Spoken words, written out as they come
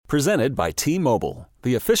Presented by T-Mobile,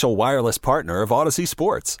 the official wireless partner of Odyssey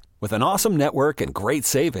Sports. With an awesome network and great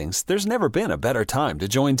savings, there's never been a better time to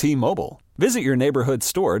join T-Mobile. Visit your neighborhood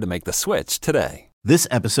store to make the switch today. This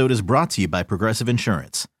episode is brought to you by Progressive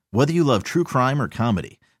Insurance. Whether you love true crime or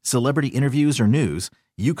comedy, celebrity interviews or news,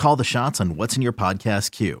 you call the shots on what's in your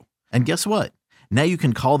podcast queue. And guess what? Now you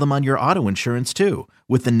can call them on your auto insurance too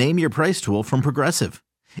with the Name Your Price tool from Progressive.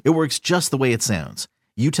 It works just the way it sounds.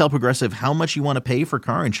 You tell Progressive how much you want to pay for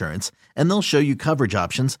car insurance, and they'll show you coverage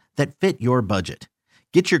options that fit your budget.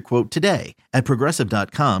 Get your quote today at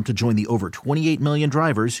Progressive.com to join the over 28 million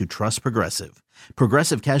drivers who trust Progressive.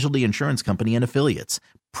 Progressive Casualty Insurance Company and Affiliates.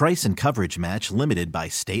 Price and coverage match limited by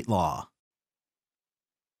state law.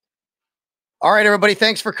 All right, everybody,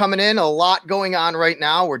 thanks for coming in. A lot going on right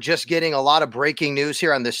now. We're just getting a lot of breaking news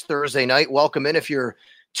here on this Thursday night. Welcome in if you're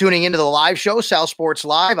tuning into the live show, Sal Sports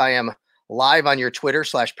Live. I am live on your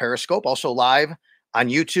Twitter/Periscope, also live on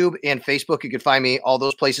YouTube and Facebook. You can find me all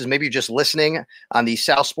those places. Maybe you're just listening on the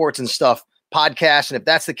Sal Sports and Stuff podcast. And if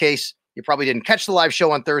that's the case, you probably didn't catch the live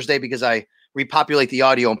show on Thursday because I repopulate the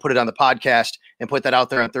audio and put it on the podcast and put that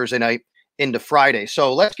out there on Thursday night into Friday.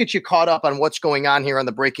 So let's get you caught up on what's going on here on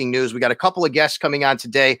the breaking news. We got a couple of guests coming on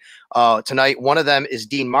tonight. One of them is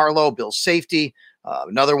Dean Marlowe, Bill's safety.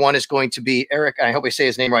 Another one is going to be Eric, I hope I say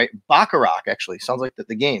his name right, Bacharach, actually. Sounds like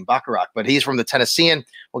the game, Bacharach, but he's from the Tennessean.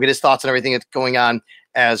 We'll get his thoughts on everything that's going on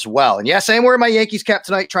as well. And yes, I am wearing my Yankees cap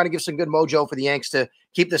tonight, trying to give some good mojo for the Yanks to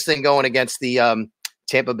keep this thing going against the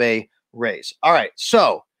Tampa Bay Rays. All right,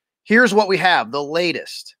 so here's what we have, the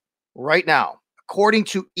latest right now. According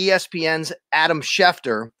to ESPN's Adam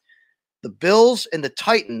Schefter, the Bills and the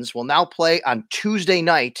Titans will now play on Tuesday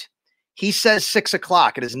night. He says 6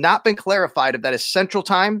 o'clock. It has not been clarified if that is Central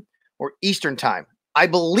Time or Eastern Time. I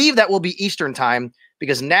believe that will be Eastern Time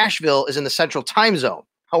because Nashville is in the Central Time Zone.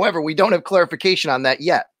 However, we don't have clarification on that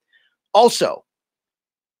yet. Also,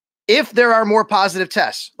 if there are more positive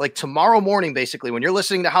tests, like tomorrow morning, basically, when you're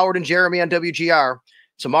listening to Howard and Jeremy on WGR,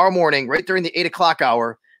 tomorrow morning, right during the 8 o'clock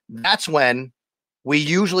hour, that's when we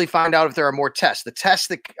usually find out if there are more tests. The tests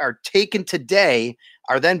that are taken today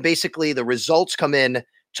are then basically the results come in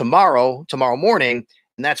tomorrow morning,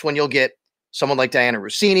 and that's when you'll get someone like Diana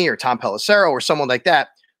Rossini or Tom Pelissero or someone like that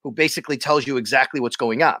who basically tells you exactly what's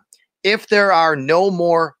going on. If there are no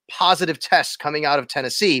more positive tests coming out of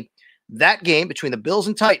Tennessee, that game between the Bills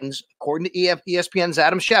and Titans, according to ESPN's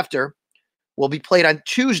Adam Schefter, will be played on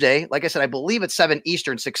Tuesday. Like I said, I believe it's 7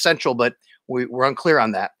 Eastern, 6 Central, but we're unclear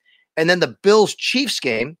on that. And then the Bills-Chiefs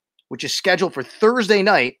game, which is scheduled for Thursday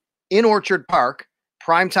night in Orchard Park,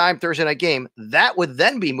 primetime Thursday night game, that would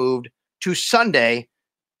then be moved to Sunday,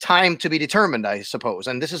 time to be determined, I suppose.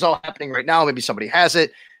 And this is all happening right now. Maybe somebody has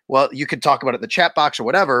it. Well, you could talk about it in the chat box or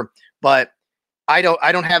whatever, but I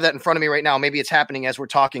don't have that in front of me right now. Maybe it's happening as we're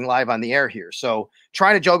talking live on the air here. So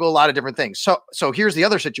trying to juggle a lot of different things. So here's the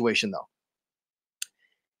other situation though.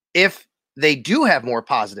 If they do have more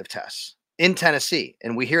positive tests in Tennessee,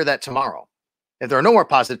 and we hear that tomorrow, if there are no more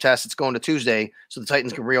positive tests, it's going to Tuesday so the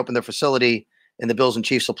Titans can reopen their facility and the Bills and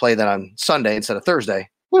Chiefs will play that on Sunday instead of Thursday.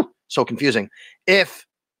 Whew, so confusing. If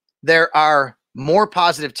there are more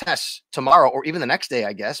positive tests tomorrow or even the next day,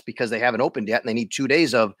 I guess, because they haven't opened yet and they need 2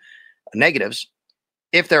 days of negatives.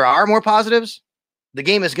 If there are more positives, the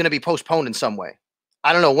game is going to be postponed in some way.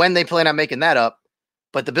 I don't know when they plan on making that up,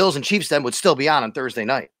 but the Bills and Chiefs then would still be on Thursday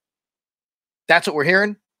night. That's what we're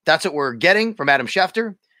hearing. That's what we're getting from Adam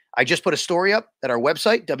Schefter. I just put a story up at our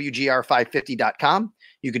website, WGR550.com.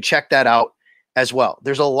 You can check that out as well.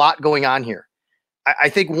 There's a lot going on here. I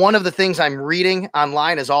think one of the things I'm reading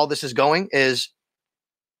online as all this is going is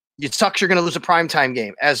it sucks you're going to lose a primetime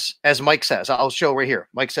game, as Mike says. I'll show right here.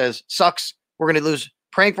 Mike says, sucks, we're going to lose.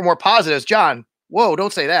 Praying for more positives. John, whoa,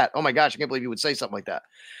 don't say that. Oh my gosh, I can't believe you would say something like that.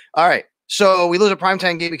 All right. So we lose a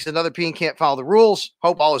primetime game because another team can't follow the rules.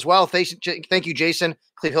 Hope all is well. Thank you, Jason.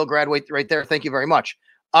 Cleve Hill graduate right there. Thank you very much.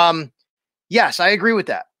 Yes, I agree with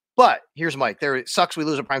that. But here's Mike. There, it sucks we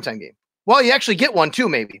lose a primetime game. Well, you actually get one too,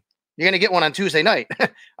 maybe. You're going to get one on Tuesday night.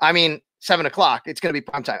 I mean, 7 o'clock. It's going to be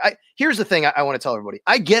primetime. Here's the thing I want to tell everybody.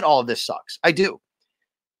 I get all of this sucks. I do.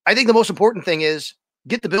 I think the most important thing is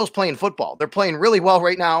get the Bills playing football. They're playing really well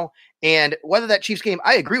right now. And whether that Chiefs game,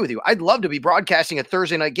 I agree with you. I'd love to be broadcasting a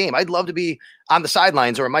Thursday night game. I'd love to be on the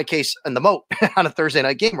sidelines, or in my case, in the moat on a Thursday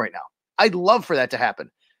night game right now. I'd love for that to happen.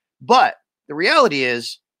 But the reality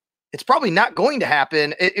is it's probably not going to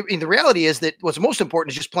happen. The reality is that what's most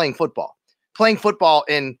important is just playing football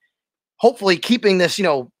and hopefully keeping this,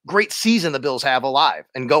 great season the Bills have alive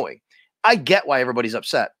and going. I get why everybody's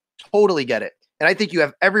upset. Totally get it. And I think you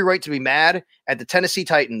have every right to be mad at the Tennessee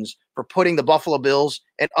Titans for putting the Buffalo Bills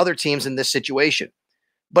and other teams in this situation.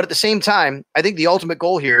 But at the same time, I think the ultimate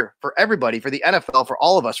goal here for everybody, for the NFL, for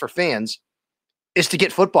all of us, for fans, is to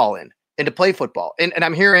get football in and to play football. And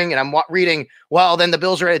I'm hearing and I'm reading, well, then the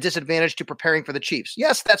Bills are at a disadvantage to preparing for the Chiefs.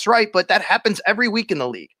 Yes, that's right. But that happens every week in the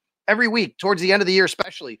league, every week towards the end of the year,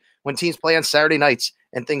 especially when teams play on Saturday nights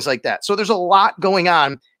and things like that. So there's a lot going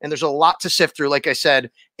on and there's a lot to sift through, like I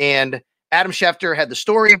said. And Adam Schefter had the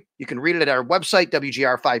story. You can read it at our website,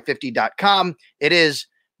 WGR550.com. It is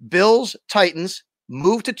Bills Titans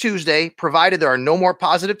move to Tuesday, provided there are no more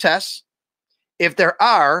positive tests. If there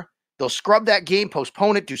are, they'll scrub that game,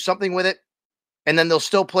 postpone it, do something with it, and then they'll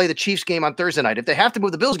still play the Chiefs game on Thursday night. If they have to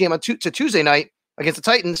move the Bills game to Tuesday night against the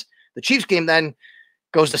Titans, the Chiefs game then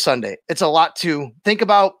goes to Sunday. It's a lot to think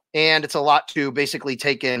about, and it's a lot to basically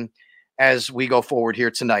take in as we go forward here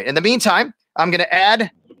tonight. In the meantime, I'm going to add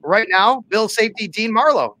right now Bills safety Dean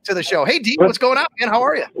Marlowe to the show. Hey, Dean, what's going on, man? How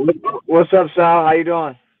are you? What's up, Sal? How you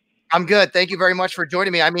doing? I'm good. Thank you very much for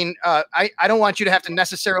joining me. I mean, I don't want you to have to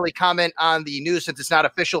necessarily comment on the news since it's not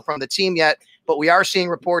official from the team yet, but we are seeing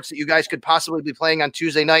reports that you guys could possibly be playing on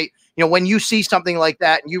Tuesday night. You know, when you see something like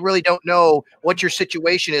that and you really don't know what your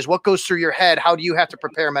situation is, what goes through your head, how do you have to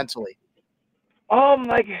prepare mentally?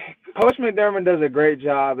 Like Coach McDermott does a great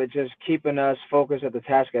job at just keeping us focused at the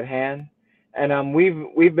task at hand. And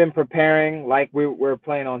we've been preparing like we're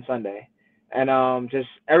playing on Sunday. And just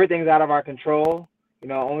everything's out of our control. You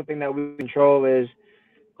know, only thing that we control is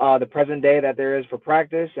the present day that there is for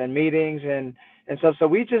practice and meetings and stuff. So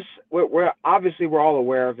we're obviously we're all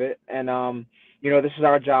aware of it, and you know, this is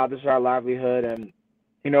our job, this is our livelihood, and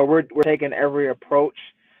you know, we're taking every approach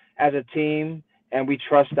as a team, and we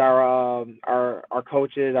trust our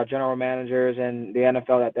coaches, our general managers, and the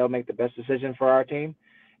NFL that they'll make the best decision for our team,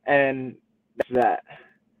 and that's that.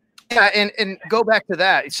 Yeah, and go back to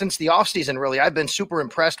that. Since the offseason, really, I've been super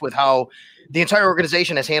impressed with how the entire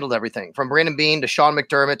organization has handled everything, from Brandon Beane to Sean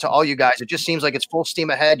McDermott to all you guys. It just seems like it's full steam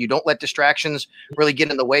ahead. You don't let distractions really get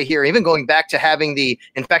in the way here. Even going back to having the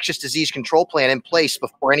infectious disease control plan in place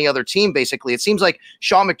before any other team, basically, it seems like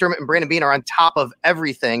Sean McDermott and Brandon Beane are on top of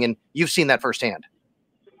everything, and you've seen that firsthand.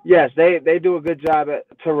 Yes, they do a good job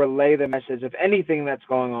to relay the message of anything that's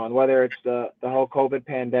going on, whether it's the whole COVID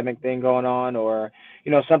pandemic thing going on, or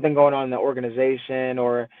you know, something going on in the organization,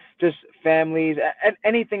 or just families,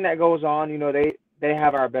 anything that goes on. You know, they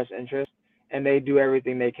have our best interest, and they do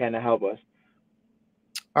everything they can to help us.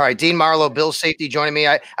 All right, Dean Marlowe, Bills safety, joining me.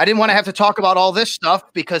 I didn't want to have to talk about all this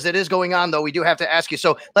stuff because it is going on, though. We do have to ask you.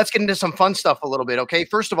 So let's get into some fun stuff a little bit, okay?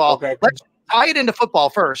 First of all, Let's tie it into football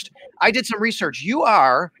first. I did some research. You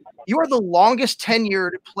are the longest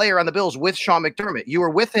tenured player on the Bills with Sean McDermott. You were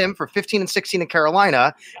with him for 15 and 16 in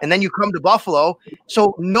Carolina, and then you come to Buffalo.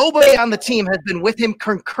 So nobody on the team has been with him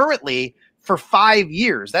concurrently for 5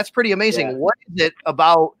 years. That's pretty amazing. Yeah. What is it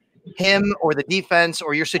about him or the defense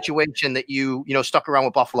or your situation that you stuck around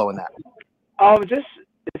with Buffalo in that? Just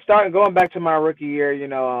going back to my rookie year, you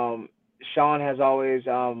know, Sean has always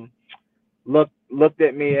looked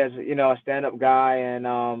at me as, you know, a stand-up guy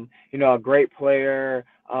and you know, a great player,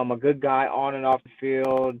 a good guy on and off the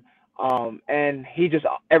field. And he just,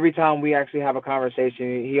 every time we actually have a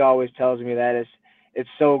conversation, he always tells me that it's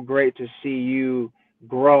so great to see you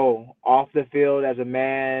grow off the field as a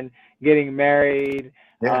man, getting married,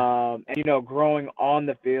 and, you know, growing on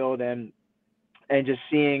the field and just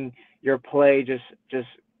seeing your play just,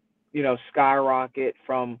 you know, skyrocket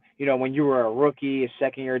from, you know, when you were a rookie, a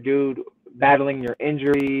second-year dude, battling your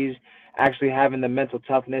injuries, actually having the mental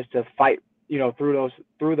toughness to fight, you know, through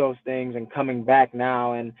those things and coming back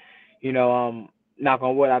now. And, you know, knock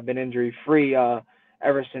on wood, I've been injury-free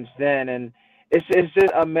ever since then. And it's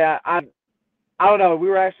just, I don't know. We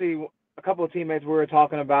were actually, a couple of teammates, we were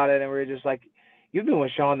talking about it, and we were just like, you've been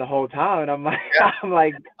with Sean the whole time. And I'm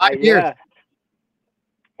like, yeah.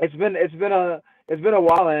 It's been a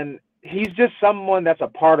while, and he's just someone that's a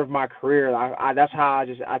part of my career. That's how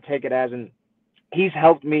I take it as, and he's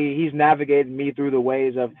helped me. He's navigated me through the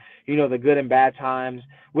ways of, you know, the good and bad times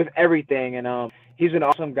with everything. And he's an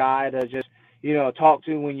awesome guy to just, you know, talk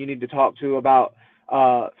to when you need to talk to about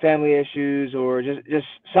family issues or just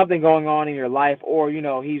something going on in your life. Or, you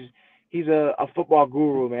know, he's a football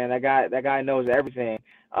guru, man. That guy knows everything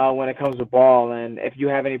when it comes to ball. And if you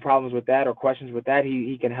have any problems with that or questions with that,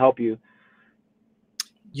 he can help you.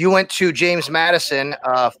 You went to James Madison,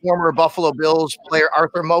 former Buffalo Bills player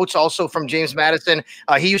Arthur Moats, also from James Madison.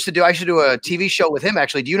 I used to do a TV show with him,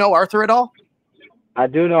 actually. Do you know Arthur at all? I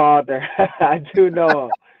do know Arthur. I do know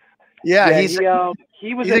him. Yeah,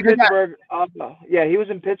 he was in Pittsburgh. He was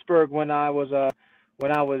in Pittsburgh when I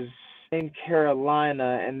was in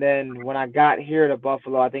Carolina, and then when I got here to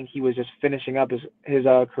Buffalo, I think he was just finishing up his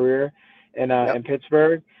career. in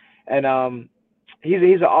Pittsburgh, and he's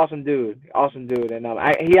an awesome dude, and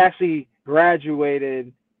he actually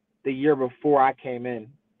graduated the year before I came in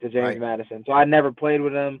to James Madison, so I never played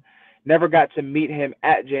with him, never got to meet him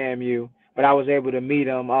at JMU, but I was able to meet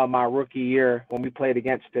him my rookie year when we played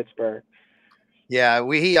against Pittsburgh. Yeah,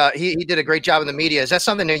 he did a great job in the media. Is that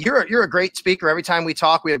something that you're a great speaker? Every time we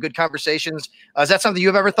talk, we have good conversations. Is that something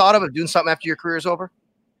you've ever thought of doing something after your career is over?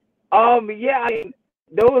 Yeah, I mean,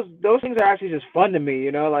 those things are actually just fun to me.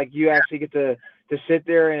 You know, like you actually get to sit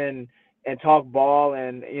there and talk ball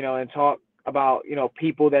and and talk about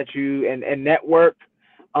people that you and network.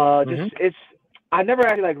 I never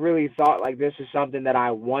actually really thought like this is something that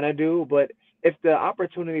I want to do, but if the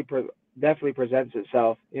opportunity definitely presents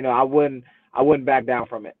itself, I wouldn't back down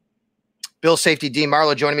from it. Bill Safety Dean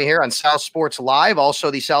Marlowe joining me here on South Sports Live,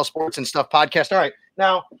 also the South Sports and Stuff podcast. All right.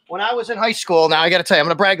 Now, when I was in high school, I got to tell you, I'm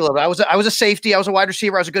going to brag a little bit. I was a safety. I was a wide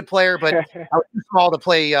receiver. I was a good player, but I was too small to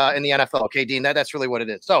play in the NFL. Okay, Dean, that's really what it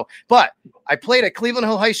is. So, but I played at Cleveland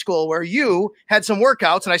Hill High School where you had some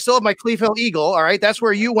workouts, and I still have my Cleveland Hill Eagle. All right. That's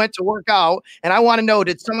where you went to work out. And I want to know,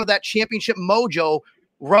 did some of that championship mojo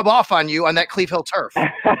rub off on you on that Cleveland Hill turf?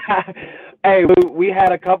 Hey, we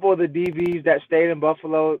had a couple of the DBs that stayed in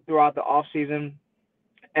Buffalo throughout the off season,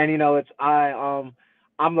 and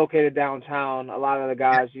I'm located downtown. A lot of the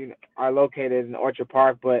guys are located in Orchard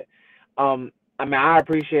Park, but I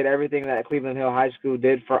appreciate everything that Cleveland Hill High School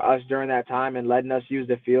did for us during that time and letting us use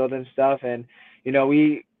the field and stuff. And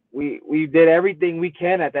we did everything we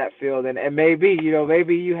can at that field, and maybe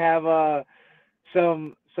you have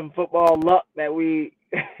some football luck that we.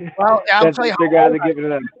 Well, I'll tell you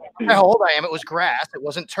how old I am. It was grass. It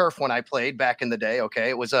wasn't turf when I played back in the day.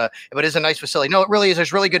 Okay, but it is a nice facility. No, it really is.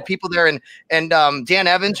 There's really good people there. And Dan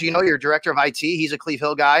Evans, your director of IT, he's a Cleve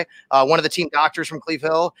Hill guy. One of the team doctors from Cleve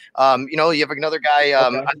Hill. You have another guy,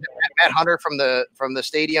 Matt Hunter from the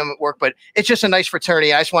stadium work. But it's just a nice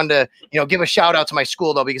fraternity. I just wanted to give a shout out to my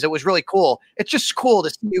school though, because it was really cool. It's just cool to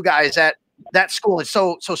see you guys at that school. It's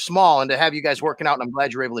so small, and to have you guys working out. And I'm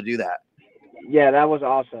glad you're able to do that. Yeah, that was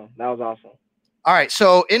awesome. All right.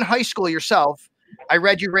 So in high school yourself, I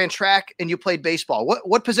read you ran track and you played baseball.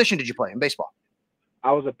 What position did you play in baseball?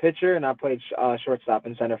 I was a pitcher and I played shortstop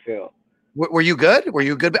and center field. Were you good? Were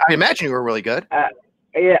you good? I imagine you were really good.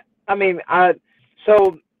 Yeah. I mean,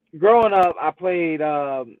 so growing up, I played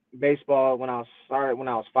baseball when I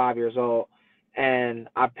was 5 years old, and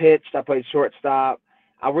I pitched. I played shortstop.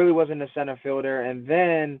 I really wasn't a center fielder, and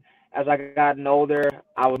then as I gotten older,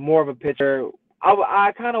 I was more of a pitcher.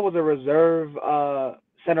 I kind of was a reserve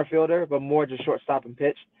center fielder, but more just shortstop and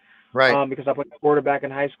pitch. Right. Because I played quarterback in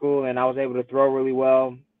high school and I was able to throw really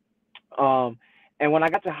well. And when I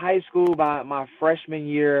got to high school by my freshman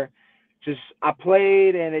year, I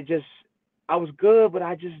played and I was good, but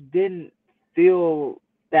I just didn't feel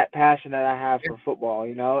that passion that I have for football,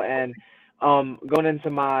 and going into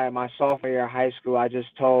my sophomore year of high school, I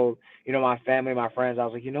just told, my family, my friends, I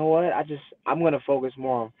was like, you know what? I'm going to focus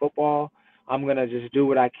more on football. I'm going to just do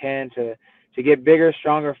what I can to get bigger,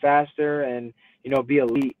 stronger, faster, and, be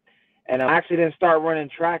elite. And I actually didn't start running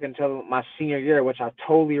track until my senior year, which I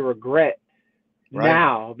totally regret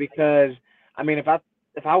now, because, I mean, if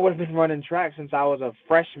I would have been running track since I was a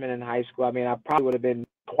freshman in high school, I mean, I probably would have been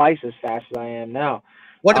twice as fast as I am now.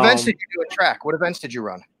 What events did you do in track? What events did you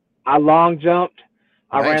run? I long jumped.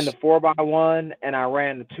 Nice. I ran the 4x1 and I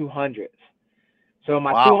ran the 200s. So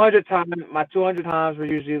my 200 times were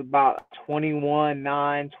usually about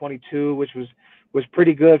 21.9, 22, which was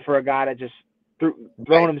pretty good for a guy that just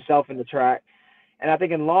thrown himself in the track. And I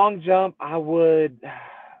think in long jump, I would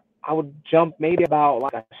jump maybe about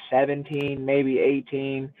like a 17, maybe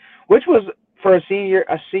 18, which was for a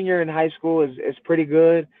senior in high school is pretty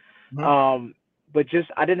good. Mm-hmm. But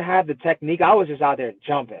I didn't have the technique. I was just out there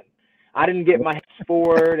jumping. I didn't get my hips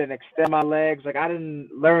forward and extend my legs. Like I didn't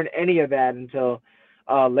learn any of that until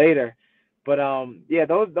later. But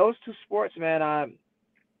those two sports, man, I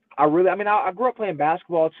grew up playing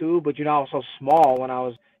basketball too, but I was so small when I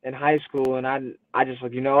was in high school, and I just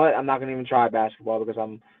like, you know what, I'm not gonna even try basketball because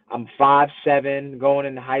I'm 5'7", going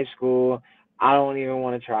into high school. I don't even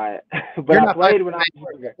want to try it. But I played when I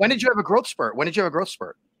was younger. When did you have a growth spurt?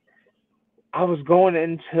 I was going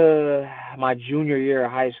into my junior year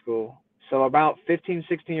of high school. So about 15,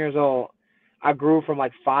 16 years old, I grew from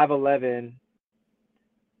like 5'11"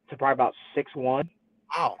 to probably about 6'1".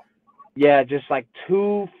 Wow. Yeah, just like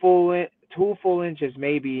two full inches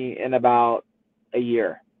maybe in about a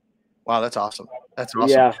year. Wow, that's awesome. That's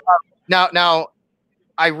awesome. Yeah. Now,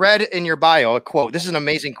 I read in your bio a quote. This is an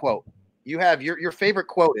amazing quote. You have your favorite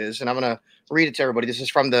quote is, and I'm gonna read it to everybody. This is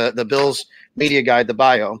from the Bills media guide, the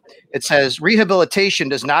bio. It says rehabilitation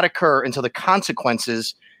does not occur until the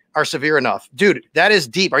consequences are severe enough. Dude, that is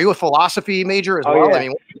deep. Are you a philosophy major as well? Yeah. I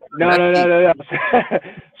mean, no.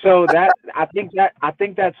 So I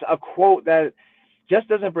think that's a quote that just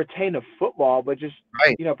doesn't pertain to football, but just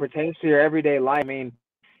pertains to your everyday life. I mean,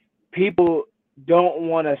 people don't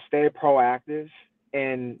want to stay proactive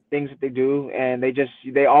in things that they do, and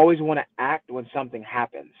they always want to act when something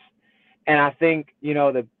happens. And I think,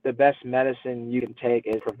 the best medicine you can take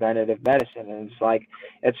is preventative medicine. And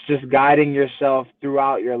it's just guiding yourself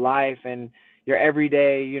throughout your life and your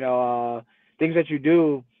everyday, things that you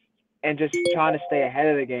do, and just trying to stay ahead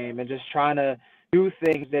of the game and just trying to do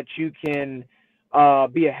things that you can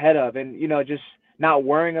be ahead of, and, just not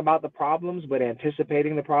worrying about the problems, but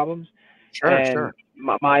anticipating the problems. Sure.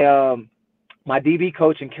 My DB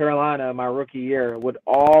coach in Carolina, my rookie year, would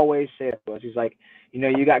always say to us, he's like,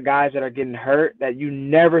 you got guys that are getting hurt that you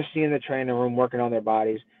never see in the training room working on their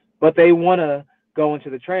bodies, but they want to go into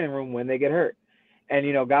the training room when they get hurt. And,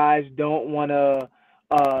 guys don't want to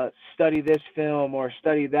study this film or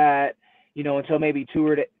study that, until maybe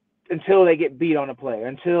until they get beat on a play,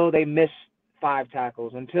 until they miss 5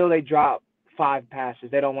 tackles, until they drop 5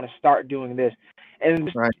 passes. They don't want to start doing this.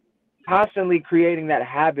 And constantly creating that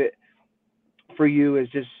habit for you is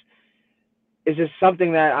just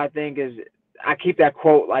something that I think I keep that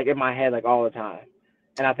quote in my head all the time,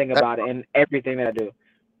 and I think about it in everything that I do.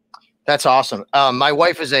 That's awesome. My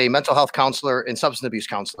wife is a mental health counselor and substance abuse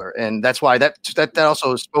counselor, and that's why that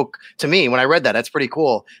also spoke to me when I read that. That's pretty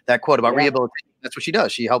cool. That quote about rehabilitation. That's what she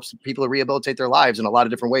does. She helps people rehabilitate their lives in a lot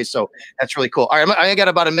of different ways. So that's really cool. All right, I got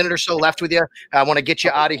about a minute or so left with you. I want to get you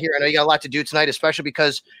out of here. I know you got a lot to do tonight, especially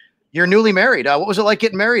because you're newly married. What was it like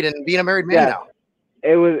getting married and being a married man now?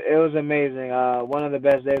 It was amazing. One of the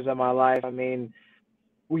best days of my life. I mean,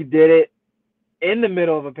 we did it in the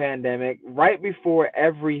middle of a pandemic, right before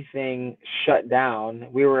everything shut down.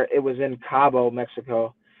 It was in Cabo,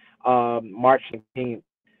 Mexico, March 19th.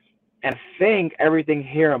 And I think everything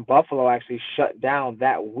here in Buffalo actually shut down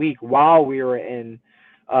that week while we were in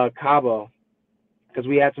Cabo, because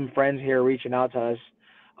we had some friends here reaching out to us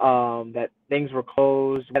that things were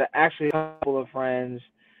closed. But actually a couple of friends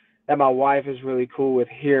that my wife is really cool with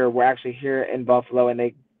here were actually here in Buffalo, and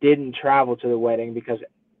they didn't travel to the wedding because,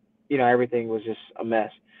 everything was just a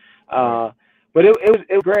mess. But it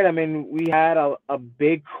was great. I mean, we had a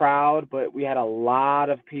big crowd, but we had a lot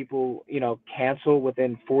of people, cancel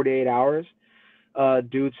within 48 hours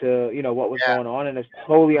due to, what was going on. And it's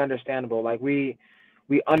totally understandable. We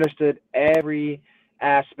understood every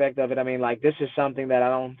aspect of it. I mean, this is something that I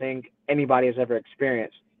don't think anybody has ever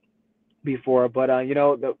experienced before. But,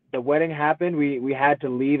 the wedding happened. We had to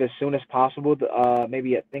leave as soon as possible. I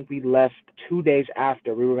think we left 2 days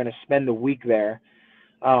after. We were going to spend the week there.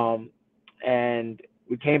 And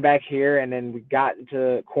we came back here, and then we got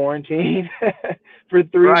into quarantine for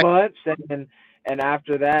 3 months. And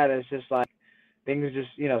after that, it's just things just,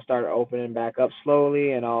 started opening back up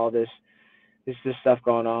slowly, and all this stuff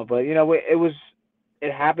going on. But,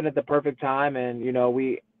 it happened at the perfect time, and,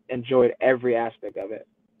 we enjoyed every aspect of it.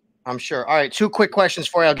 I'm sure. All right, 2 quick questions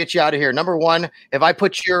for you. I'll get you out of here. Number 1, if I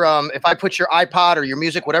put your iPod or your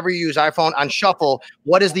music, whatever you use, iPhone, on shuffle,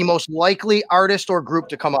 what is the most likely artist or group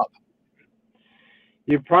to come up?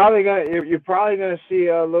 You're probably gonna see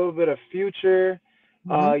a little bit of Future.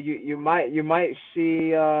 You might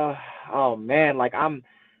see. Oh man,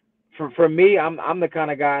 for me, I'm the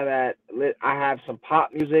kind of guy that I have some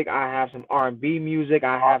pop music, I have some R&B music,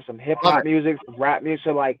 I have some hip hop music, some rap music.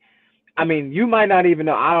 So I mean, you might not even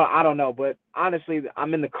know. I don't know, but honestly,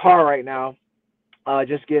 I'm in the car right now,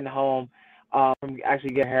 just getting home from actually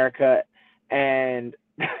getting a haircut, and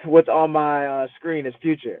what's on my screen is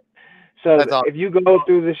Future. So if you go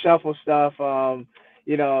through the shuffle stuff,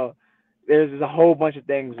 there's a whole bunch of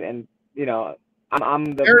things, and when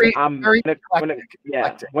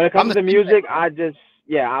it comes to music, I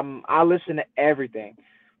listen to everything.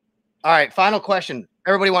 All right, final question.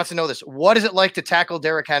 Everybody wants to know this. What is it like to tackle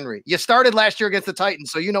Derrick Henry? You started last year against the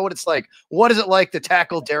Titans, so you know what it's like. What is it like to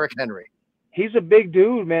tackle Derrick Henry? He's a big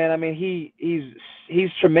dude, man. I mean, he's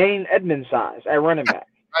Tremaine Edmonds size at running back.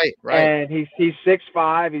 Right. And he's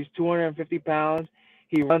 6'5", he's 250 pounds.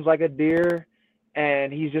 He runs like a deer,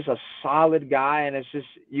 and he's just a solid guy. And it's just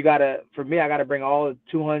I got to bring all the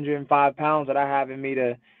 205 pounds that I have in me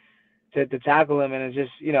to tackle him. And it's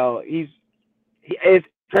just, it's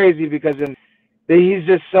crazy because he's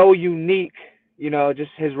just so unique,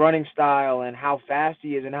 just his running style and how fast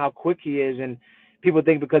he is and how quick he is. And people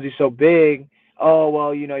think because he's so big, oh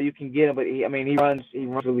well, you can get him, but he runs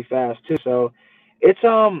really fast too. So It's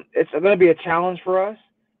going to be a challenge for us,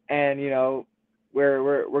 and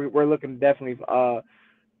we're looking definitely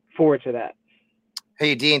forward to that.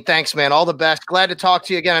 Hey, Dean, thanks, man. All the best. Glad to talk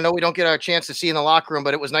to you again. I know we don't get a chance to see you in the locker room,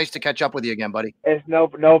 but it was nice to catch up with you again, buddy. It's no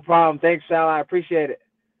problem. Thanks, Sal. I appreciate it.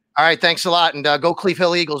 All right, thanks a lot, and go Cleve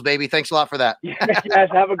Hill Eagles, baby. Thanks a lot for that. Yes,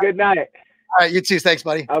 have a good night. All right, you too. Thanks,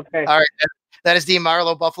 buddy. Okay. All right, that is Dean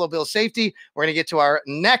Marlowe, Buffalo Bills safety. We're going to get to our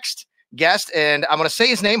next guest, and I'm going to say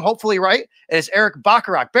his name, hopefully right. It is Erik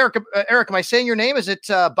Bacharach. Erik, am I saying your name? Is it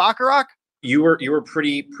Bacharach? You were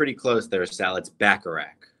pretty close there, Sal. It's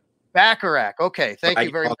Bacharach. Bacharach. Okay, thank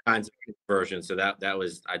you very much. All kinds of versions, so that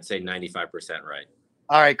was, I'd say, 95% right.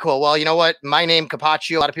 All right, cool. Well, you know what? My name,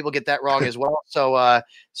 Capaccio, a lot of people get that wrong as well. So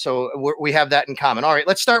we have that in common. All right,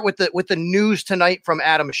 let's start with the news tonight from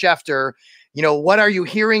Adam Schefter. What are you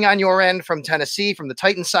hearing on your end from Tennessee, from the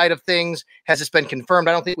Titans side of things? Has this been confirmed?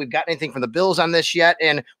 I don't think we've got anything from the Bills on this yet.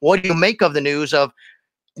 And what do you make of the news of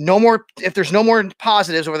if there's no more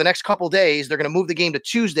positives over the next couple of days, they're going to move the game to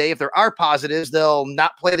Tuesday. If there are positives, they'll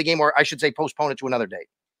not play the game, or I should say postpone it to another date.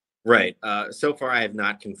 Right. So far, I have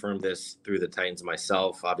not confirmed this through the Titans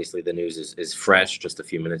myself. Obviously, the news is fresh. Just a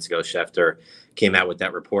few minutes ago, Schefter came out with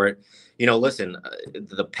that report. Listen,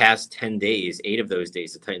 the past 10 days, 8 of those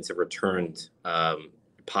days, the Titans have returned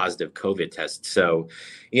positive COVID tests. So,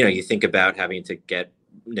 you think about having to get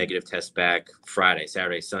negative tests back Friday,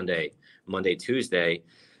 Saturday, Sunday, Monday, Tuesday.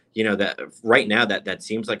 That right now that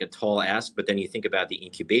seems like a tall ask. But then you think about the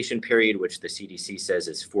incubation period, which the CDC says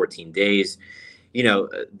is 14 days.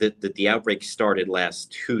 The outbreak started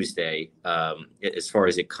last Tuesday. As far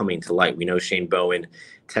as it coming to light, we know Shane Bowen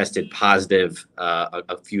tested positive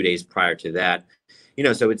a few days prior to that.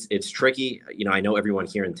 So it's tricky. I know everyone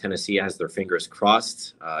here in Tennessee has their fingers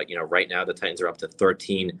crossed. Right now the Titans are up to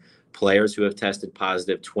 13 players who have tested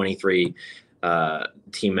positive, 23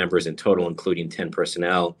 team members in total, including 10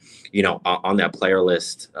 personnel. On that player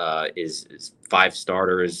list is 5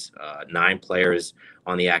 starters, 9 players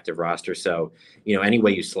on the active roster. So, any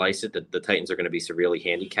way you slice it, the Titans are going to be severely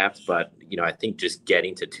handicapped. But, I think just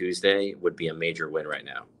getting to Tuesday would be a major win right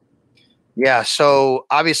now. Yeah. So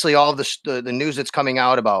obviously all of the news that's coming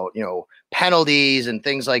out about, penalties and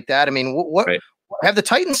things like that. I mean, what right. Have the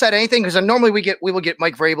Titans said anything? Because normally we will get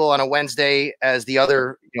Mike Vrabel on a Wednesday as the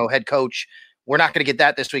other, head coach. We're not going to get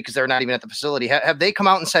that this week because they're not even at the facility. Have they come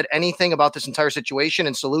out and said anything about this entire situation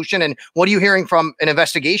and solution? And what are you hearing from an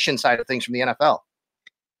investigation side of things from the NFL?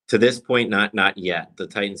 To this point, not yet. The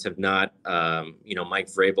Titans have not. Mike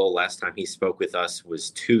Vrabel, last time he spoke with us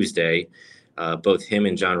was Tuesday. Both him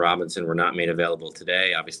and John Robinson were not made available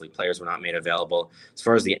today. Obviously, players were not made available. As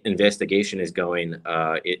far as the investigation is going,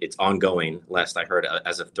 it's ongoing. Last I heard,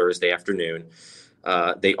 as of Thursday afternoon,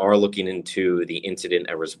 they are looking into the incident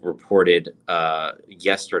that was reported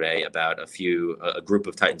yesterday about a group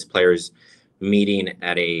of Titans players meeting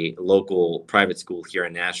at a local private school here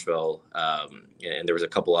in Nashville. And there was a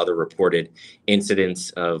couple other reported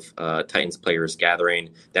incidents of Titans players gathering.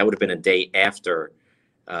 That would have been a day after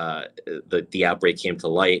the outbreak came to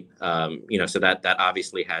light. So that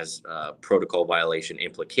obviously has protocol violation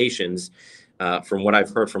implications. From what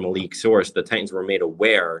I've heard from a league source, the Titans were made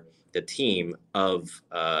aware, the team, of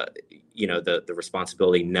the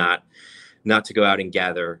responsibility not to go out and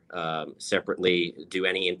gather separately, do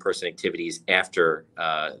any in-person activities after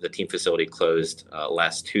the team facility closed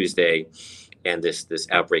last Tuesday, and this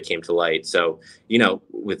outbreak came to light. So,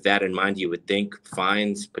 with that in mind, you would think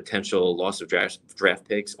fines, potential loss of draft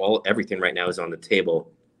picks, everything right now is on the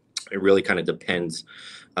table. It really kind of depends,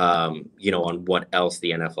 on what else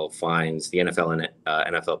the NFL finds, the NFL and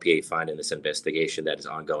NFLPA find in this investigation that is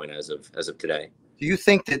ongoing as of today. Do you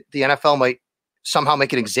think that the NFL might somehow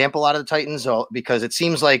make an example out of the Titans? Because it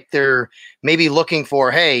seems like they're maybe looking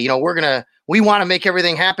for, hey, we want to make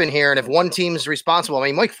everything happen here. And if one team's responsible, I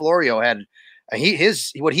mean, Mike Florio had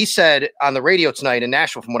what he said on the radio tonight in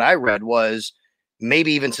Nashville, from what I read, was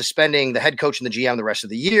maybe even suspending the head coach and the GM the rest of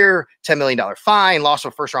the year, $10 million fine, loss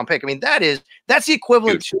of a first round pick. I mean, that's the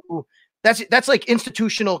equivalent to that's like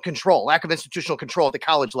institutional control, lack of institutional control at the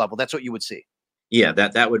college level. That's what you would see. Yeah,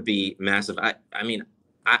 that would be massive. I mean,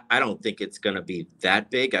 I don't think it's going to be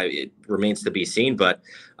that big. It remains to be seen, but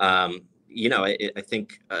I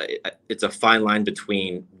think it's a fine line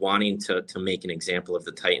between wanting to make an example of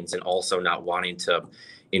the Titans and also not wanting to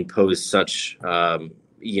impose such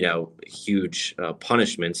huge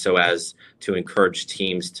punishment so as to encourage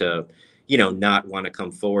teams to not want to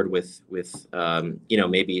come forward with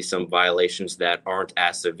maybe some violations that aren't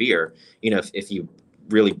as severe. If you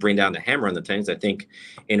really bring down the hammer on the Titans. I think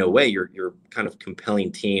in a way you're kind of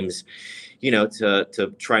compelling teams,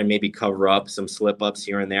 to try and maybe cover up some slip ups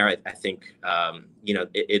here and there. I think,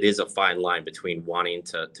 it is a fine line between wanting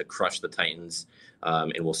to crush the Titans.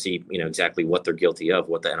 And we'll see, exactly what they're guilty of,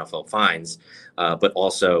 what the NFL finds, but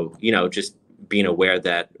also, just being aware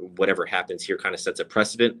that whatever happens here kind of sets a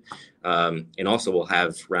precedent, and also will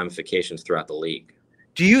have ramifications throughout the league.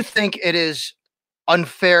 Do you think it is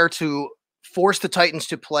unfair to force the Titans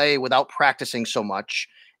to play without practicing so much,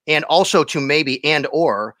 and also to maybe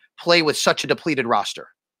or play with such a depleted roster?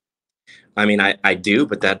 I mean, I do,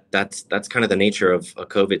 but that's kind of the nature of a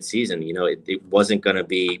COVID season. It wasn't going to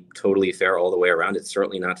be totally fair all the way around. It's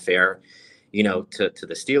certainly not fair, to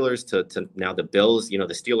the Steelers, to now the Bills. The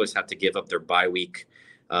Steelers have to give up their bye week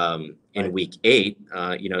in week 8,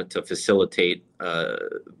 to facilitate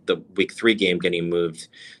the week 3 game getting moved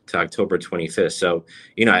to October 25th. So,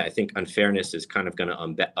 I think unfairness is kind of going to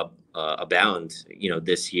abound,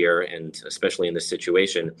 this year, and especially in this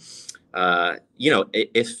situation.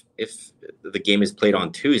 If the game is played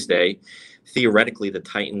on Tuesday, theoretically the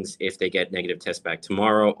Titans, if they get negative tests back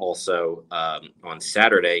tomorrow, also on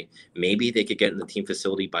Saturday, maybe they could get in the team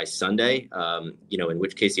facility by Sunday, in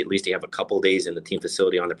which case at least you have a couple of days in the team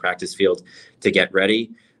facility on the practice field to get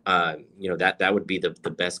ready. That would be the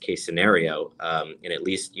best case scenario. And at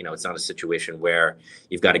least, it's not a situation where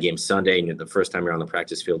you've got a game Sunday and the first time you're on the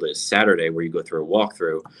practice field is Saturday, where you go through a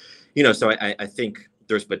walkthrough, so I think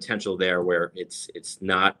there's potential there where it's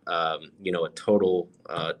not, a total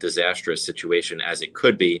disastrous situation as it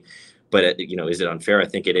could be. But, is it unfair? I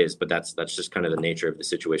think it is. But that's just kind of the nature of the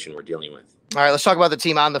situation we're dealing with. All right, let's talk about the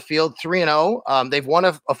team on the field. 3-0. They've won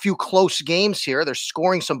a few close games here. They're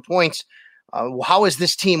scoring some points. How is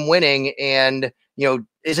this team winning? And,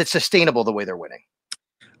 is it sustainable the way they're winning?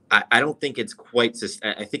 I don't think it's quite.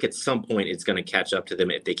 I think at some point it's going to catch up to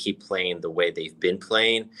them if they keep playing the way they've been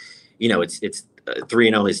playing. It's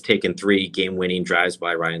 3-0 has taken 3 game-winning drives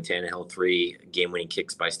by Ryan Tannehill, 3 game-winning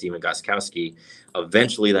kicks by Steven Gostkowski.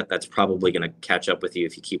 Eventually, that's probably going to catch up with you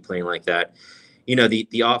if you keep playing like that.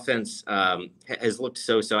 The offense has looked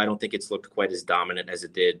so-so. I don't think it's looked quite as dominant as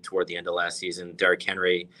it did toward the end of last season. Derrick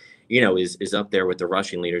Henry, is up there with the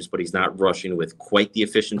rushing leaders, but he's not rushing with quite the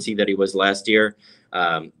efficiency that he was last year.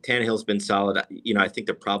 Tannehill's been solid. I think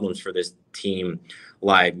the problems for this team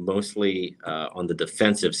lie mostly on the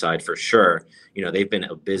defensive side for sure. They've been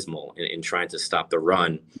abysmal in trying to stop the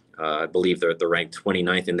run. I believe they're ranked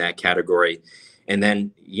 29th in that category. And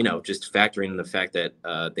then, just factoring in the fact that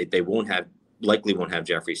they likely won't have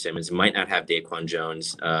Jeffrey Simmons, might not have Daquan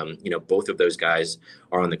Jones. Both of those guys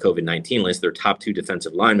are on the COVID-19 list. They're top 2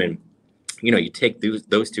 defensive linemen. You take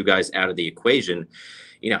those 2 guys out of the equation.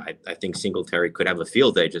 I think Singletary could have a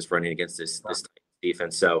field day just running against this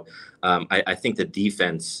defense. So I think the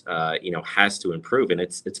defense, has to improve, and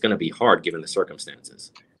it's going to be hard given the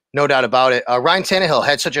circumstances. No doubt about it. Ryan Tannehill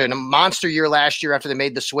had such a monster year last year after they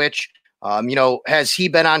made the switch. Has he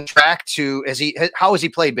been on track how has he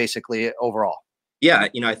played basically overall? Yeah,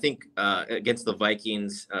 I think against the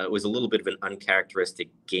Vikings, it was a little bit of an uncharacteristic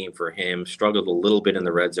game for him. Struggled a little bit in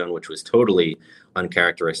the red zone, which was totally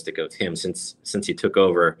uncharacteristic of him since he took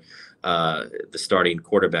over the starting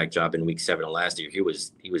quarterback job in Week 7 of last year. He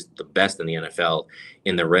was the best in the NFL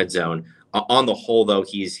in the red zone. On the whole, though,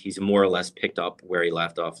 he's more or less picked up where he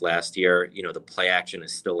left off last year. The play action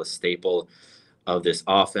is still a staple of this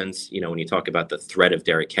offense. When you talk about the threat of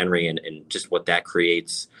Derrick Henry and just what that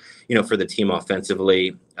creates, for the team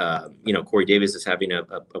offensively, Corey Davis is having a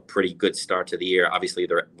pretty good start to the year. Obviously,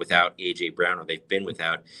 they're without A.J. Brown, or they've been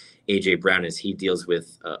without A.J. Brown as he deals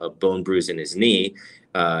with a bone bruise in his knee.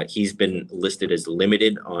 He's been listed as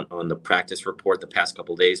limited on the practice report the past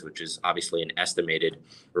couple of days, which is obviously an estimated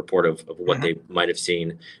report of what they might have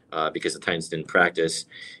seen because the Titans didn't practice.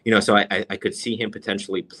 So I could see him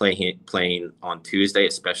potentially playing on Tuesday,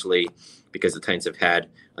 especially because the Titans have had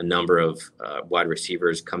a number of wide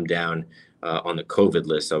receivers come down on the COVID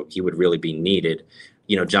list. So he would really be needed.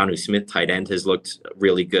 Jonnu Smith, tight end, has looked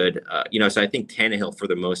really good. So I think Tannehill, for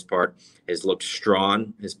the most part, has looked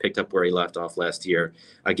strong, has picked up where he left off last year.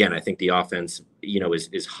 Again, I think the offense,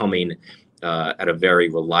 is humming at a very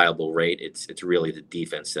reliable rate. It's really the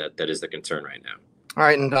defense that is the concern right now. All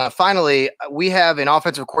right, and finally, we have an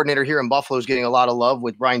offensive coordinator here in Buffalo who's getting a lot of love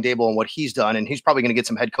with Brian Daboll and what he's done, and he's probably going to get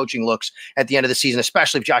some head coaching looks at the end of the season,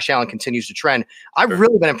 especially if Josh Allen continues to trend. I've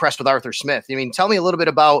really been impressed with Arthur Smith. Tell me a little bit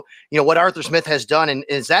about what Arthur Smith has done, and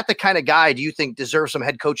is that the kind of guy do you think deserves some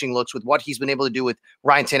head coaching looks with what he's been able to do with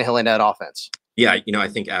Ryan Tannehill in that offense? Yeah, I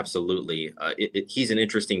think absolutely. He's an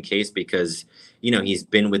interesting case because, he's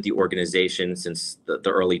been with the organization since the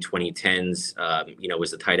early 2010s,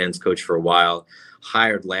 was the tight ends coach for a while,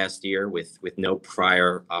 hired last year with no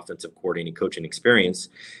prior offensive coordinating coaching experience.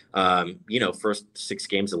 First 6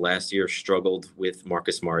 games of last year struggled with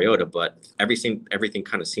Marcus Mariota, but everything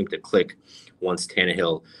kind of seemed to click once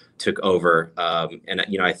Tannehill took over.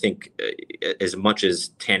 I think as much as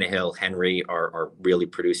Tannehill, Henry are really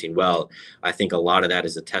producing well, I think a lot of that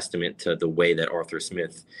is a testament to the way that Arthur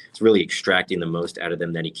Smith is really extracting the most out of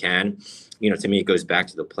them that he can. To me, it goes back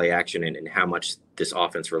to the play action and how much this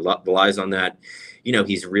offense relies on that.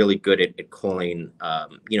 He's really good at calling,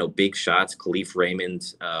 big shots. Khalif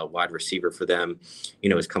Raymond, wide receiver for them,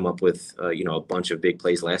 has come up with, a bunch of big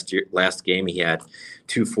plays last game. He had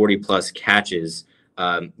 240+ catches.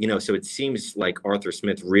 So it seems like Arthur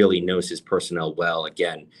Smith really knows his personnel well.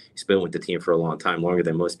 Again, he's been with the team for a long time, longer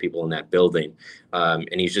than most people in that building.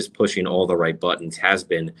 And he's just pushing all the right buttons, has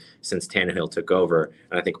been since Tannehill took over.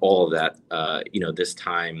 And I think all of that, this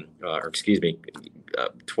time,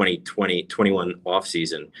 2021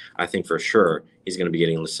 offseason, I think for sure he's going to be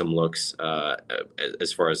getting some looks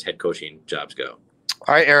as far as head coaching jobs go.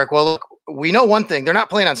 All right, Eric. Well, look, we know one thing. They're not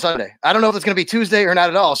playing on Sunday. I don't know if it's going to be Tuesday or not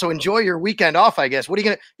at all. So enjoy your weekend off, I guess. What are you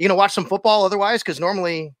going to watch some football otherwise? Because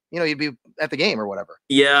normally, you'd be at the game or whatever.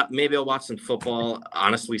 Yeah, maybe I'll watch some football.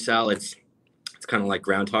 Honestly, Sal, it's kind of like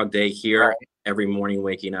Groundhog Day here. Right. Every morning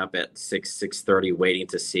waking up at 6:30, waiting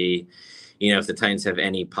to see, if the Titans have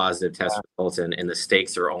any positive test results, and the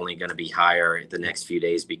stakes are only going to be higher the next few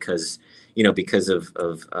days because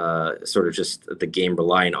of sort of just the game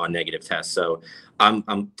relying on negative tests. So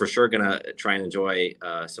I'm for sure going to try and enjoy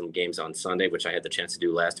some games on Sunday, which I had the chance to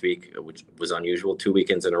do last week, which was unusual. 2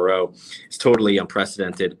 weekends in a row. It's totally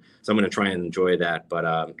unprecedented. So I'm going to try and enjoy that. But,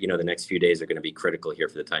 the next few days are going to be critical here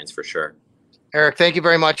for the Titans for sure. Eric, thank you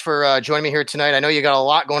very much for joining me here tonight. I know you got a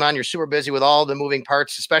lot going on. You're super busy with all the moving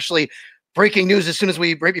parts, especially breaking news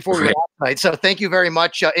right before we went out tonight. So thank you very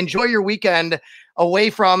much. Enjoy your weekend away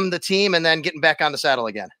from the team and then getting back on the saddle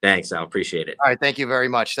again. Thanks, Al. Appreciate it. All right. Thank you very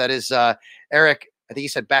much. That is Eric. I think he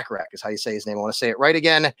said Bacharach is how you say his name. I want to say it right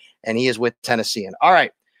again. And he is with Tennessean. All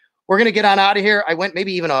right. We're going to get on out of here. I went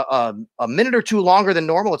maybe even a minute or two longer than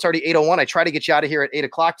normal. It's already 8:01. I try to get you out of here at 8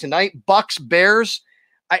 o'clock tonight. Bucks, Bears.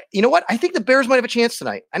 You know what? I think the Bears might have a chance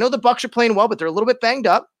tonight. I know the Bucks are playing well, but they're a little bit banged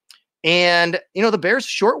up. And, the Bears,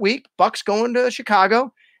 short week. Bucks going to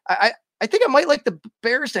Chicago. I think I might like the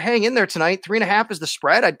Bears to hang in there tonight. 3.5 is the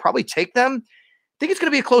spread. I'd probably take them. I think it's going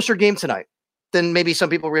to be a closer game tonight than maybe some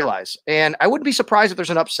people realize. And I wouldn't be surprised if there's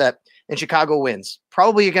an upset and Chicago wins.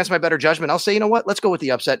 Probably against my better judgment. I'll say, you know what? Let's go with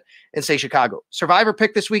the upset and say Chicago. Survivor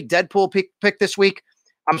pick this week. Deadpool pick this week.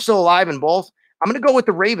 I'm still alive in both. I'm going to go with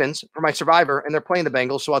the Ravens for my Survivor, and they're playing the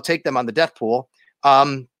Bengals, so I'll take them on the death pool.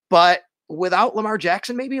 But without Lamar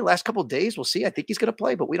Jackson, maybe last couple of days, we'll see. I think he's going to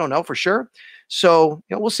play, but we don't know for sure. So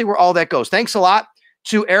we'll see where all that goes. Thanks a lot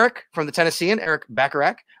to Eric from the Tennessean, Eric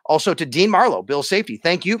Bacharach. Also to Dean Marlowe, Bill Safety.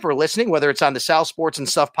 Thank you for listening, whether it's on the Sal Sports and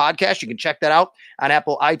Stuff podcast. You can check that out on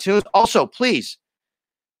Apple iTunes. Also, please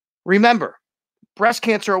remember, Breast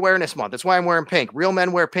Cancer Awareness Month. That's why I'm wearing pink. Real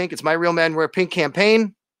Men Wear Pink. It's my Real Men Wear Pink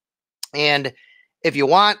campaign. And if you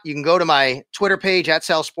want, you can go to my Twitter page at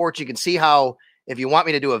Sal Sports. You can see how, if you want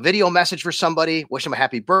me to do a video message for somebody, wish them a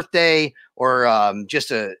happy birthday, or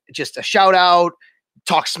just a shout out,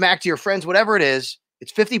 talk smack to your friends, whatever it is,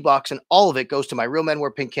 it's $50, and all of it goes to my Real Men Wear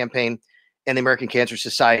Pink campaign and the American Cancer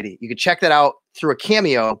Society. You can check that out through a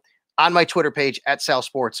Cameo on my Twitter page at Sal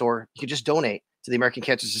Sports, or you can just donate to the American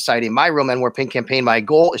Cancer Society. My Real Men Wear Pink campaign. My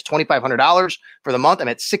goal is $2,500 for the month. I'm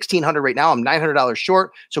at $1,600 right now. I'm $900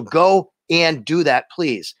 short. So go and do that,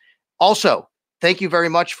 please. Also, thank you very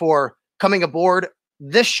much for coming aboard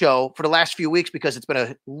this show for the last few weeks, because it's been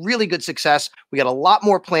a really good success. We got a lot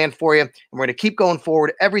more planned for you, and we're going to keep going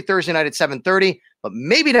forward every Thursday night at 7:30, but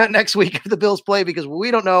maybe not next week if the Bills play, because we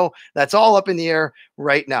don't know. That's all up in the air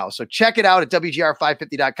right now. So check it out at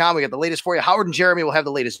WGR550.com. We got the latest for you. Howard and Jeremy will have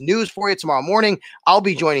the latest news for you tomorrow morning. I'll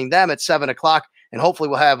be joining them at 7 o'clock, and hopefully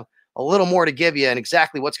we'll have a little more to give you and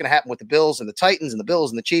exactly what's going to happen with the Bills and the Titans and the Bills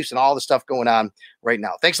and the Chiefs and all the stuff going on right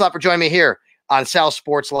now. Thanks a lot for joining me here on Sal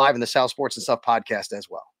Sports Live and the Sal Sports and Stuff podcast as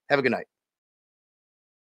well. Have a good night.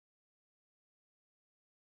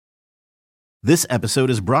 This episode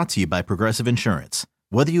is brought to you by Progressive Insurance.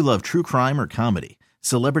 Whether you love true crime or comedy,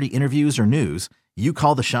 celebrity interviews or news, you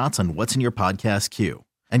call the shots on what's in your podcast queue.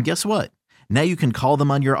 And guess what? Now you can call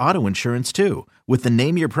them on your auto insurance too, with the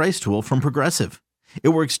Name Your Price tool from Progressive. It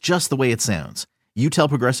works just the way it sounds. You tell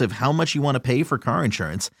Progressive how much you want to pay for car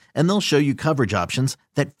insurance, and they'll show you coverage options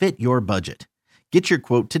that fit your budget. Get your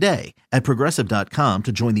quote today at Progressive.com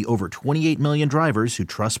to join the over 28 million drivers who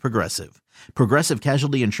trust Progressive. Progressive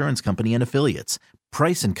Casualty Insurance Company and Affiliates.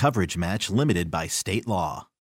 Price and coverage match limited by state law.